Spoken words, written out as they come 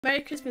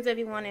Merry Christmas,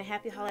 everyone, and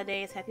happy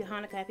holidays, happy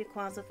Hanukkah, happy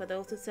Kwanzaa for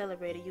those who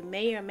celebrate it. You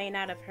may or may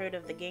not have heard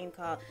of the game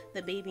called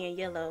The Baby in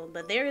Yellow,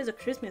 but there is a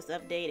Christmas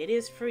update. It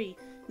is free.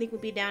 Link will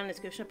be down in the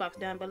description box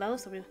down below,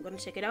 so we're going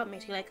to check it out.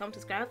 Make sure you like, comment,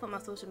 subscribe for my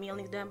social media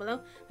links down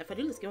below. Without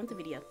further ado, let's get on with the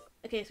video.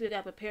 Okay, so we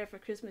got to prepare for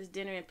Christmas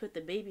dinner and put the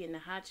baby in the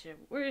hot chair.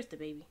 Where is the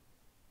baby?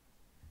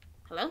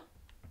 Hello?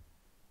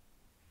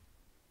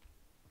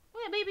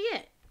 Where the baby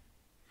at?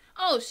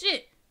 Oh,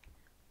 shit.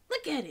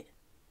 Look at it.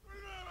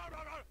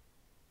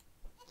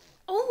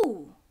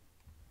 Oh.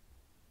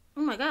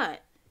 Oh my god.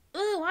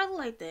 Ugh, why I look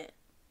like that?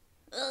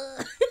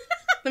 Ugh.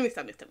 Let me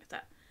stop.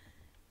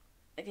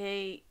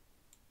 Okay.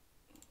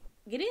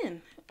 Get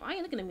in. Why are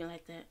you looking at me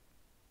like that?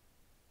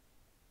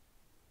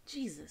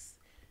 Jesus.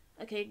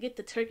 Okay, get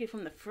the turkey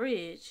from the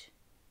fridge.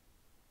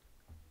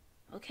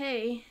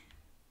 Okay.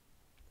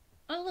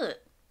 Oh, look.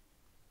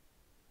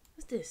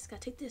 What's this?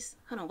 Gotta take this.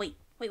 Hold on, wait.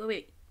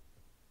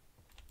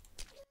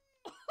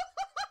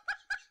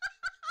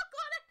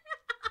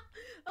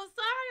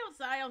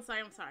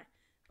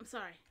 I'm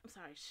sorry.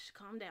 Shh,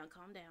 calm down.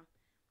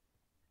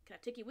 Can I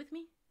take you with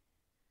me?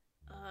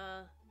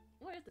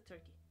 Where is the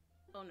turkey?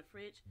 Oh, in the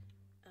fridge.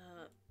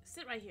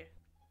 Sit right here.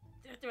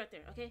 Right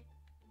there, okay?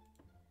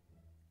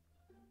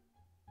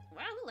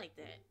 Why I look like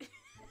that?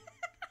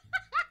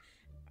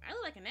 I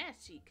look like an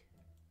ass cheek.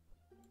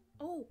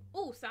 Oh,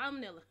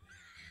 salmonella.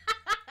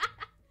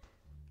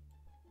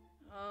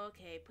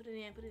 Okay, put it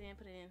in.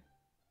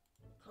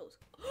 Close.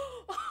 I'm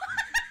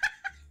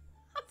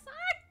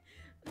sorry.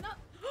 No.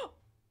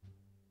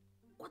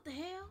 What the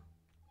hell?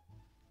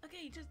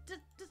 Okay, just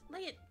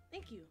lay it.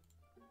 Thank you.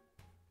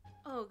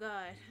 Oh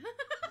God.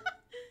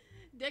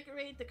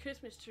 Decorate the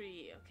Christmas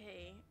tree.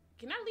 Okay.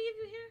 Can I leave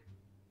you here?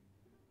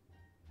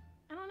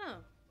 I don't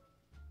know.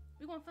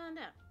 We're gonna find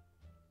out.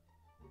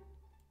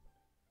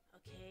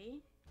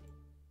 Okay.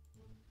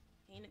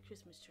 Ain't a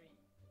Christmas tree.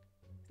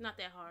 It's not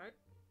that hard.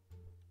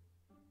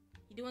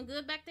 You doing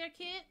good back there,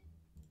 kid?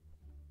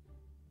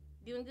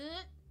 Doing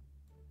good?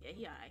 Yeah,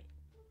 he alright.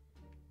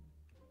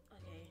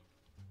 Okay.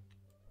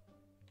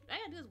 I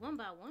gotta do this one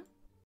by one.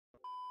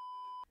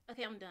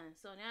 Okay, I'm done.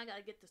 So now I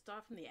gotta get the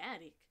star from the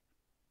attic.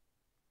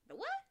 The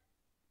what?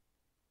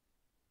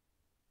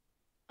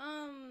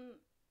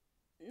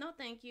 No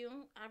thank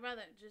you. I'd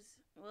rather just,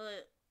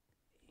 well,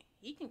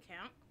 he can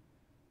count.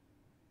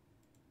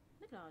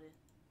 Look at all this.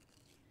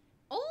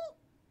 Oh!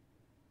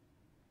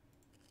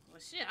 Well,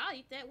 shit, I'll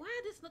eat that. Why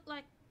does this look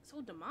like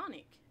so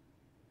demonic?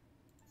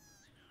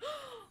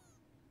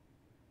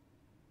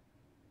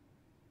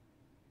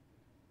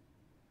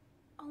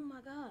 Oh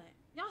my god.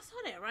 Y'all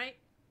saw that, right?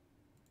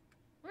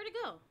 Where'd it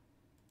go?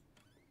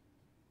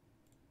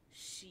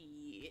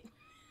 Shit.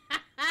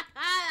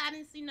 I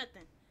didn't see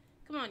nothing.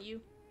 Come on,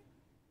 you.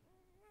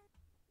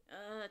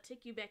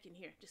 Take you back in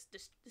here. Just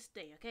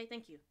stay, okay?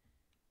 Thank you.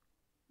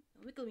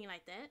 Don't wiggle me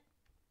like that.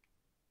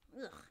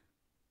 Ugh.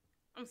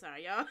 I'm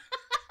sorry, y'all.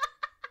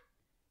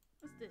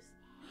 What's this?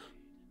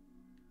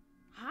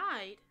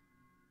 Hide?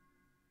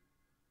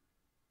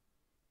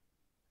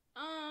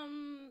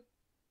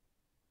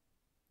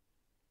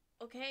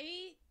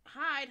 Okay.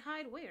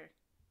 Hide where?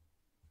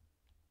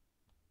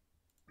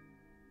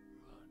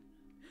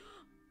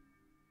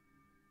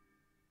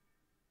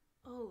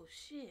 Oh,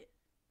 shit.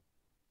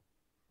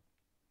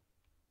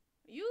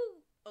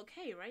 You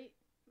okay, right?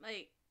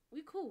 Like,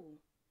 we cool.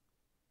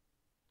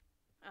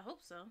 I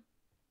hope so.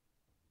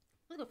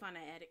 Let's go find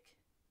that attic.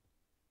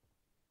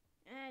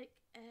 Attic.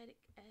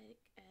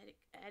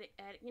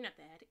 You're not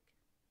the attic.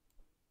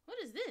 What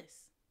is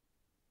this?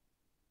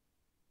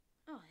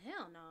 Oh,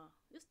 hell no.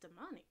 It's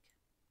demonic.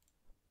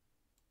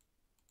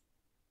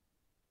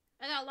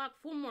 I gotta lock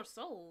 4 more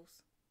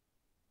souls.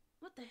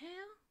 What the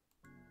hell?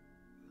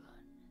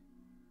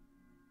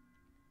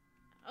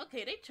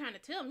 Okay, they trying to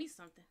tell me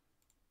something.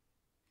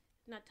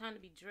 Not time to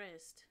be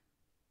dressed.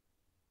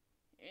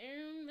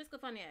 Let's go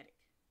find the attic.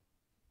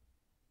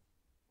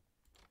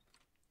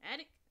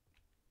 Attic?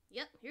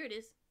 Yep, here it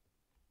is.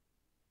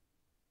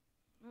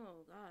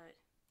 Oh, God.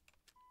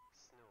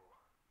 Snow.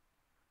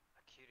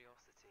 A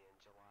curiosity in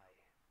July,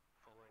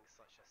 following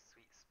such a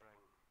sweet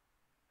spring.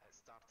 It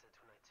started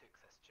when I took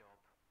this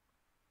job,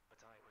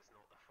 but I was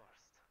not the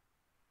first.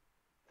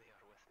 They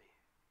are with me.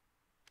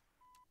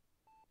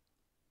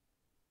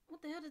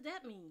 What the hell does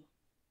that mean?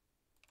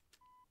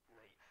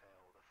 Night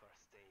fell the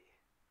first day,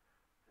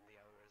 and the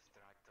hours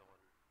dragged on.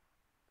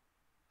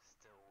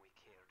 Still we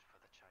cared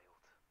for the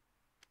child.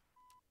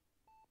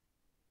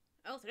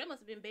 Oh, so there must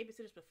have been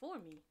babysitters before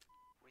me.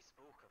 We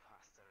spoke of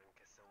Haster and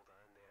Casilda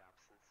in their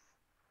absence,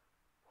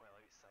 while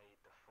outside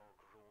the fog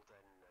rolled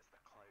in as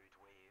the cloud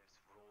waves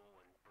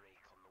roll and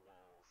break on the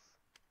walls.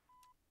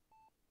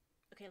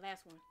 Okay,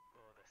 last one.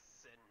 Oh, the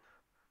sin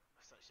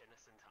of such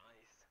innocent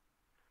eyes.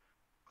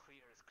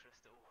 Clear as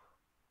crystal,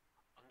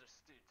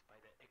 understood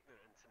by the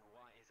ignorant and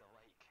wise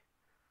alike.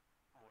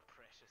 More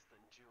precious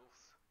than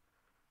jewels,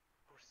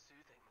 more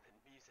soothing than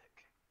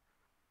music,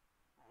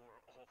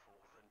 more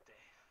awful than death.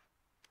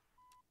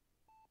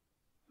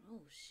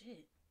 Oh,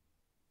 shit.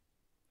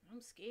 I'm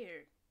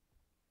scared.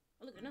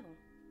 Oh, look, another one.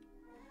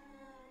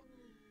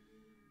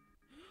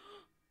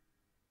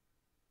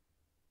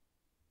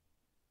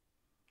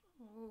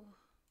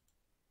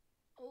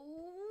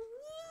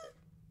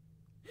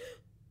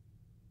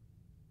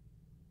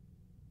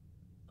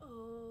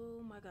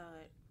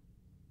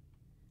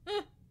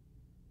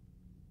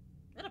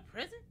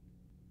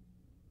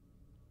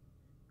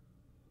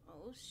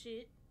 Oh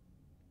shit.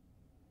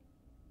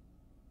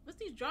 What's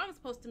these drawings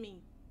supposed to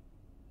mean?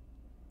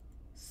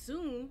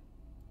 Soon?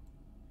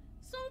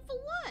 Soon for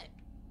what?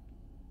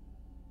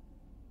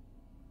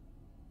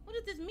 What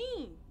does this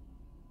mean?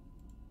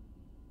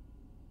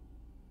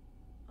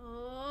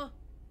 Oh.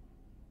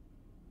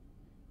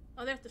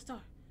 Oh, there's the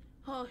star.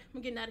 Oh,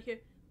 I'm getting out of here.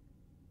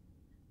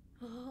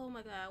 Oh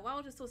my god, why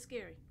was it so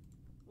scary?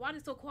 Why is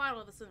it so quiet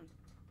all of a sudden?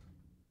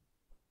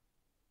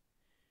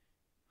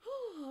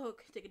 Whew,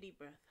 okay, take a deep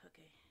breath.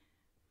 Okay.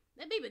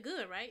 That baby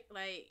good, right?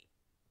 Like,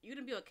 you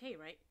gonna be okay,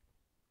 right?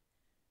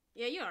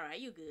 Yeah, you're alright.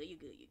 You good. You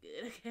good. You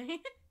good.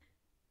 Okay.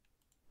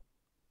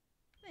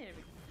 There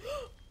we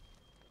go.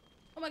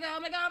 Oh my god. Oh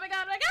my god. Oh my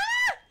god. Oh my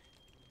god.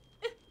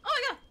 Oh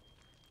my god.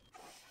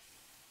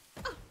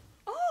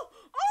 Oh.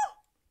 Oh.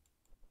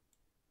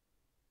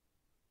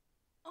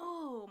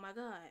 Oh my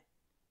god.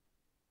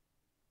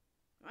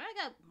 I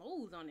got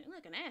moles on it.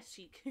 Look, an ass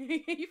cheek.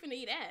 You finna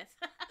eat ass.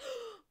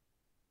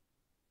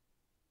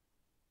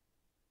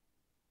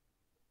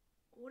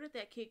 Where did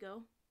that kid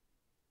go?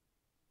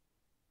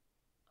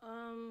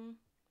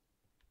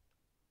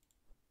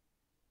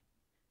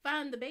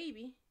 Find the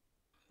baby.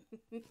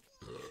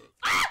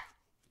 Ah!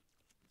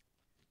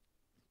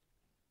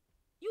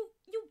 You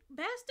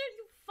bastard!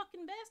 You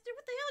fucking bastard!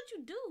 What the hell did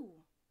you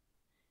do?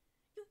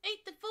 You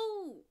ate the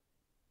food.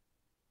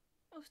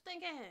 Oh,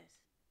 stink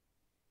ass.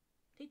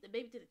 Take the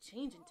baby to the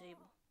changing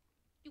table.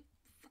 You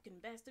fucking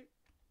bastard.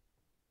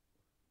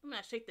 I'm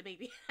gonna shake the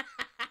baby.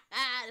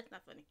 That's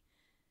not funny.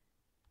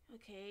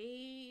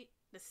 Okay,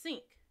 the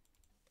sink.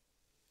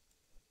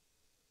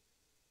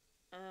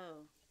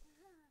 Oh.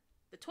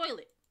 The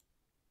toilet.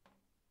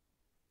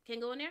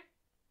 Can't go in there?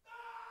 I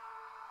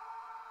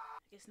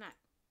guess not.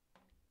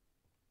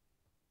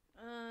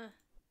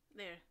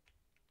 There.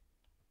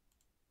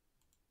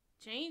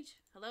 Change?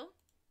 Hello?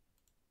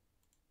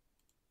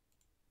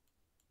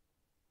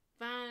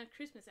 Find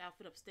Christmas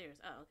outfit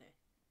upstairs. Oh, okay.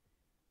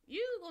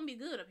 You gonna be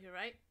good up here,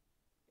 right?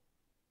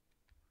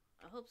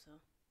 I hope so.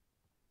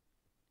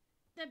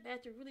 That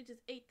bastard really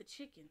just ate the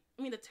chicken.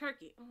 I mean, the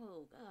turkey.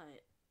 Oh,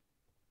 God.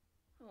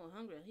 Oh, I'm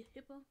hungry. A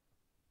hippo?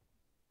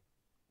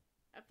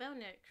 I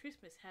found that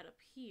Christmas hat up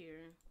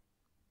here.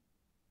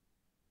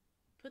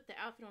 Put the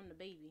outfit on the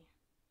baby.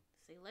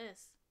 Say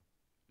less.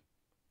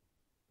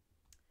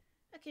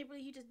 I can't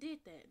believe you just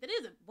did that. That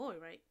is a boy,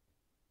 right?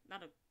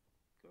 Not a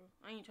girl.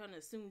 I ain't trying to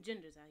assume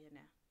genders out here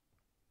now.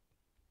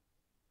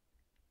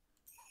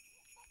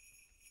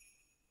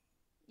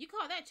 You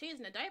call that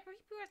changing a diaper?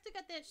 You still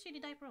got that shitty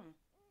diaper on.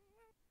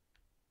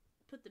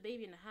 Put the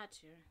baby in the hot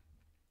chair.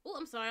 Oh,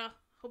 I'm sorry. I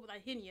hope I'm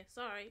not hitting you.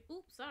 Sorry.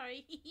 Oops,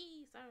 sorry.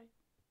 Sorry.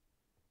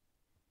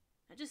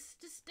 I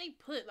just stay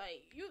put.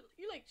 Like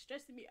you're like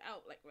stressing me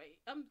out. Like right.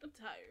 I'm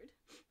tired.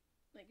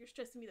 Like you're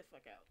stressing me the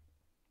fuck out.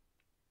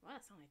 Why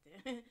that sound like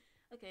that?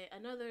 Okay,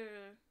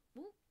 another.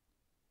 Ooh.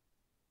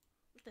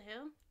 What the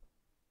hell?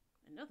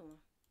 Another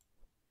one.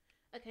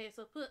 Okay,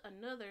 so put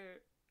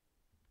another.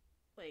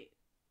 Wait.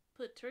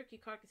 Put turkey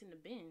carcass in the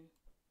bin.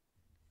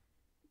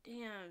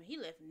 Damn, he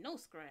left no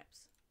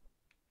scraps.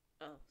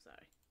 Oh,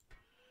 sorry.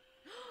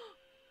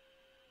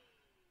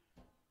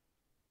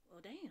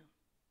 Well, damn.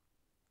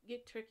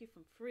 Get turkey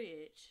from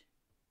fridge.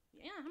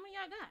 Yeah, how many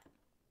y'all got?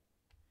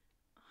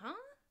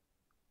 Huh?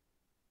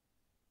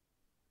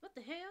 What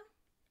the hell?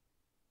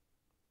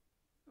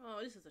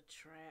 Oh, this is a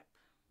trap.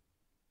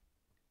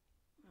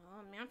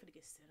 Oh, man, I'm finna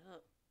get set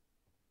up.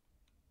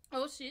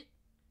 Oh, shit.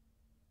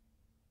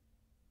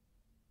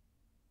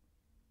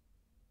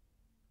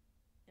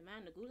 Am I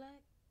in the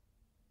gulag?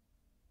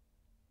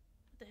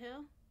 What the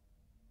hell?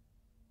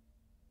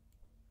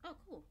 Oh,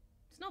 cool.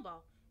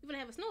 Snowball. We're gonna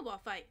have a snowball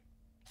fight.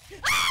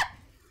 Ah!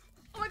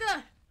 Oh my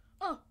god!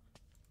 Oh!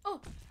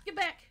 Oh! Get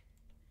back!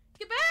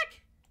 Get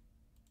back!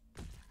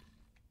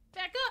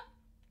 Back up!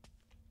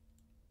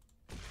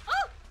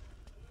 Oh!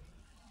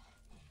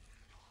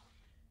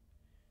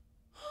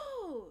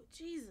 Oh,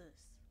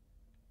 Jesus.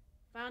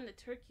 Found the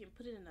turkey and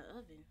put it in the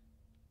oven.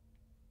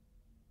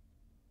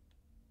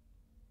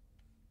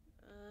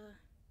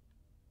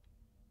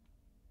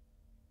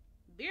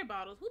 Beer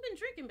bottles? Who been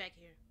drinking back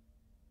here?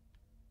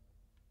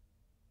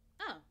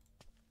 Oh,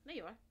 there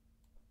you are.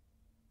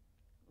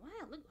 Why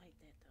I look like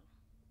that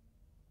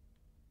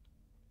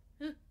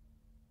though? Huh.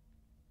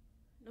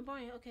 No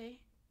boy, okay.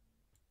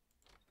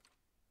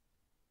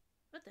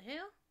 What the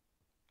hell?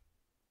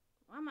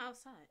 Why am I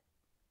outside?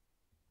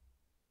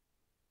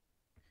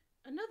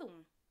 Another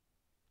one.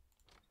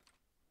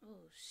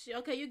 Oh shit.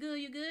 Okay, you good?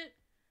 You good?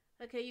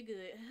 Okay, you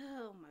good.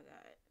 Oh my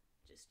god.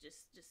 Just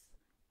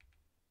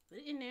put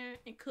it in there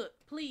and cook.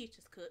 Please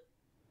just cook.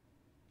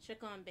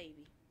 Check on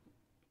baby.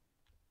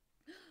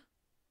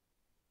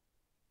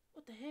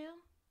 What the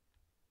hell?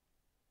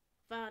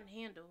 Found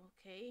handle,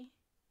 okay.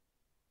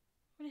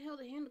 Where the hell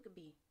the handle could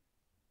be?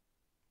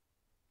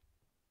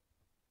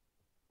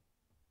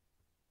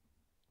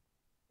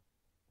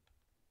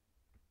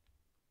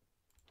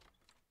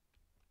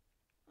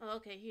 Oh,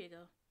 okay, here you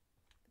go.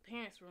 The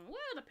parents' room.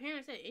 Where are the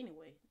parents at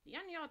anyway?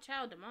 Y'all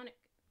child demonic?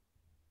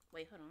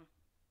 Wait, hold on.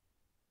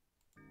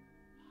 Hide.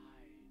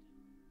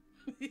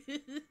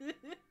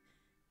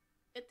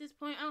 At this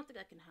point, I don't think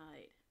I can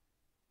hide.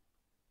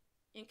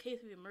 In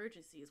case of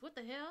emergencies. What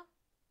the hell?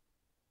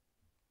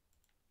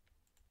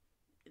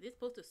 Is this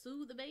supposed to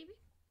soothe the baby?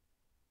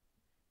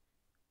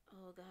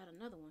 Oh god,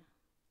 another one.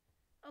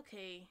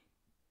 Okay.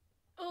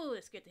 Oh,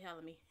 that scared the hell out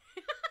of me.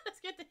 That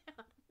scared the hell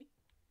out of me.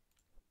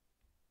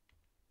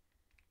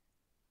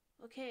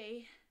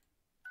 Okay.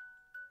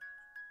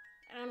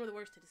 I don't know the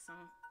words to this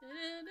song.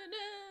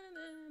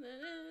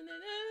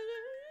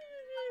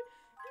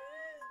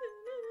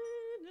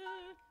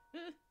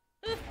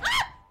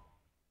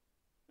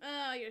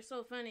 Oh, you're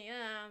so funny.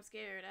 I'm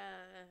scared.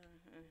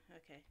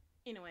 Okay.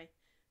 Anyway,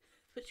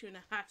 put you in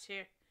a hot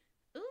chair.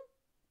 Ooh.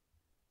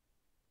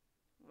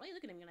 Why are you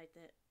looking at me like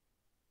that?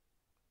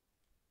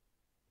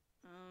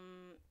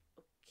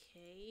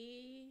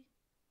 Okay.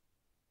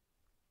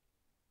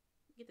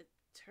 Get the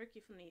turkey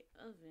from the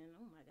oven.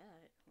 Oh my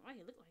god. Why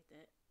you look like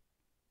that?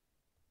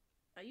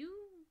 Are you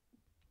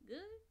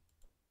good?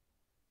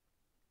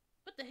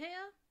 What the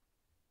hell?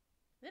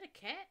 Is that a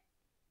cat?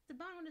 At the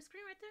bottom of the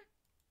screen right there?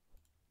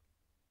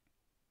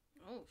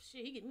 Oh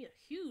shit, he gave me a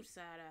huge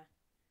side eye.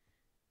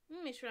 Let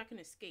me make sure I can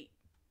escape.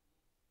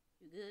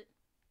 You good?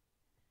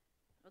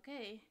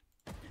 Okay.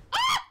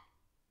 Ah!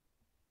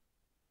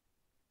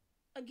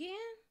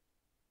 Again?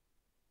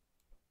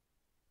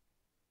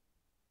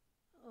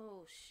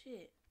 Oh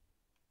shit.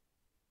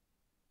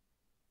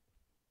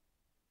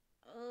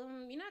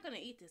 You're not gonna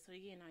eat this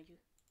again, are you?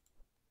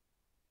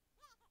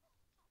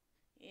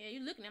 Yeah, you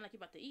looking at it like you're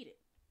about to eat it.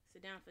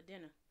 Sit down for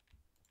dinner.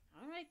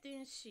 Alright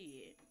then,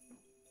 shit.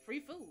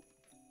 Free food.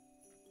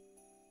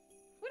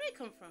 Where'd they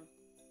come from?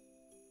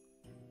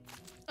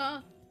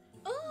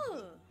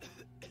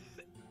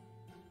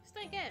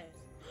 Stink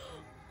ass.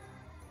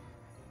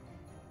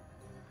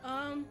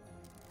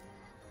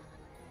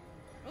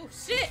 Oh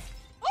shit!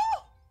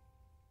 Oh!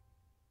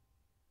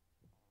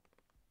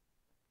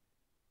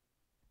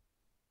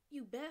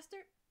 You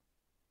bastard!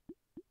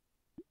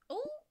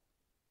 Oh!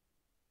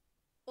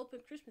 Open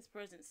Christmas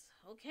presents.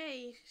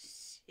 Okay,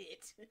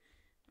 shit.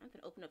 I'm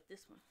gonna open up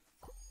this one.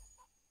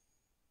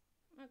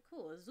 Oh,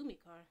 cool, a Zoomy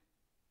car.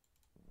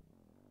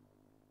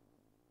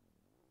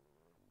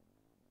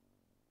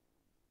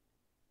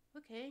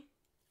 Okay.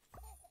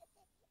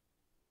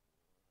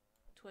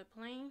 Toy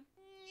plane.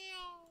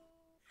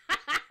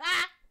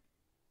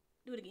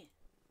 Do it again.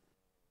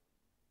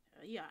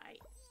 Yeah,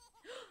 alright.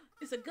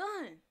 It's a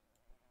gun.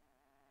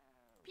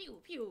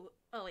 Pew, pew.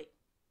 Oh, wait.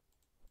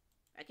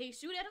 I can't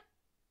shoot at him?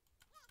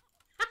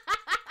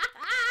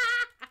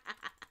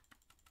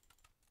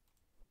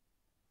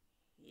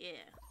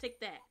 Yeah, take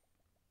that.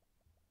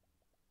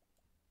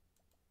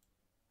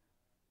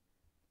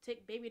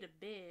 Take baby to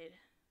bed.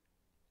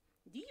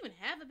 Do you even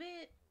have a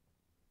bed?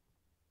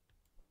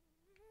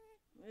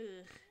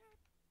 Ugh.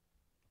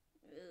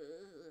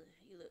 Ugh.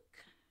 You look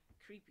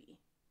creepy.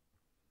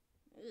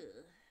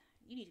 Ugh.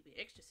 You need to be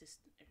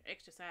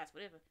exercise,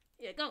 whatever.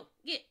 Yeah, go.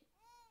 Get.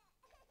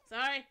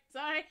 Sorry.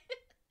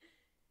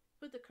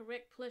 Put the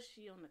correct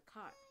plushie on the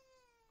cot.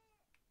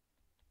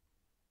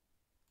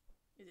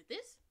 Is it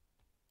this?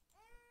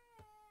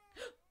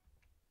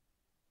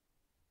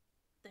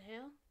 The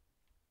hell?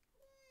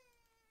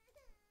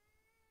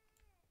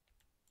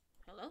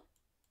 Hello?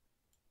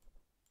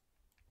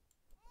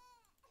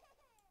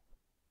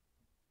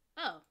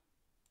 Oh.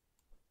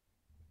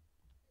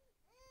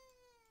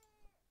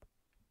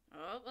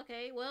 Oh,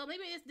 okay. Well,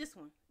 maybe it's this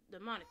one. The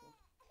monocle.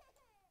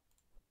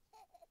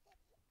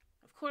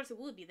 Of course it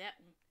would be that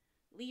one.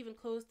 Leave and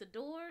close the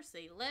door.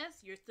 Say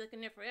less. You're stuck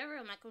in there forever.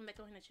 I'm not coming back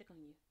over here to check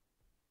on you.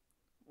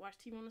 Watch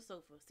TV on the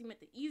sofa. Seem like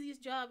the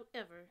easiest job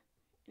ever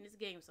in this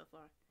game so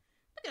far.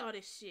 Look at all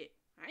this shit.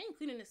 I ain't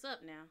cleaning this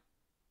up now.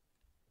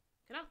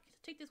 Can I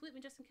take this with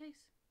me just in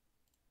case?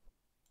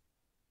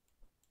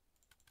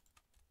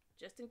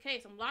 Just in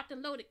case. I'm locked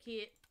and loaded,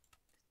 kid.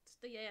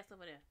 Stay your ass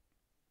over there.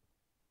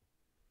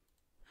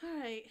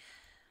 Alright.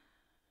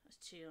 Let's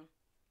chill.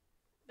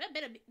 That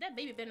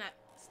baby better not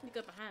sneak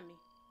up behind me.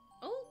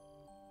 Oh.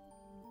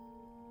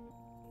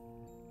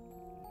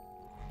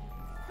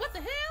 What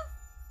the hell?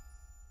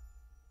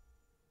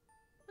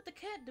 What the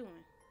cat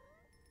doing?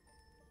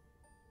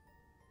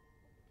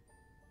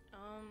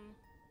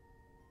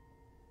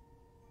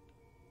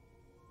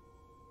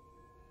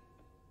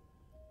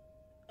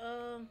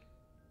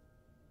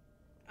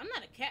 I'm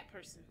not a cat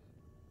person.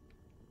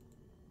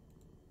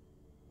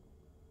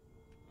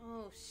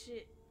 Oh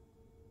shit.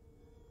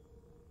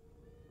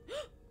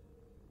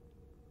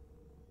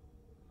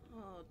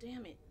 Oh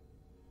damn it.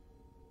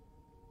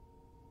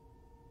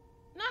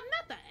 Not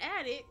the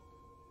attic.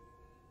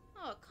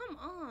 Oh, come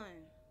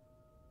on.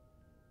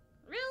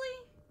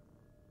 Really?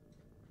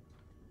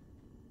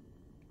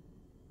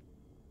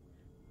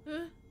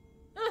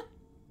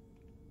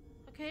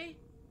 Okay.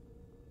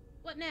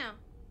 What now?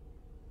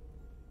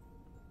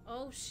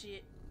 Oh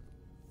shit.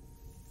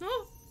 No.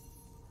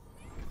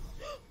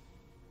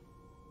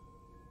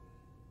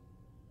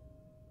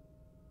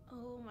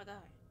 Oh my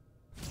god.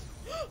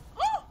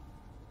 Oh!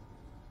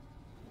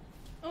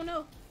 Oh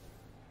no.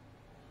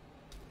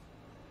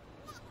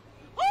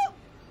 Oh!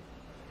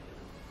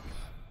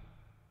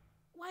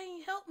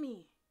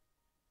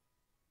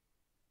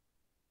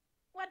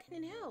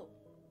 can help.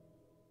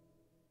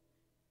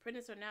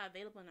 Prints are now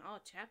available in all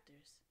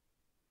chapters.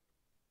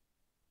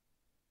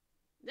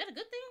 Is that a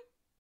good thing?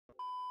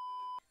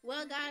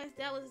 Well, guys,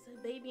 that was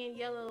Baby in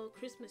Yellow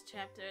Christmas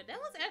chapter. That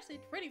was actually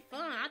pretty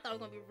fun. I thought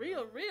it was gonna be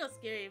real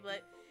scary,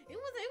 but it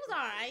was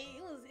alright.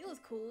 It was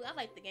cool. I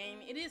like the game.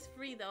 It is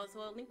free though,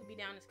 so a link will be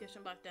down in the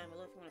description box down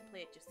below if you want to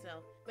play it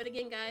yourself. But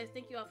again, guys,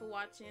 thank you all for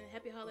watching.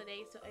 Happy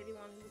holidays to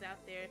everyone who's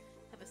out there.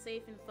 Have a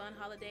safe and fun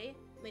holiday.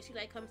 Make sure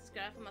you like, comment,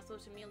 subscribe for my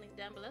social media link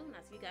down below, and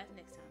I'll see you guys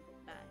next time.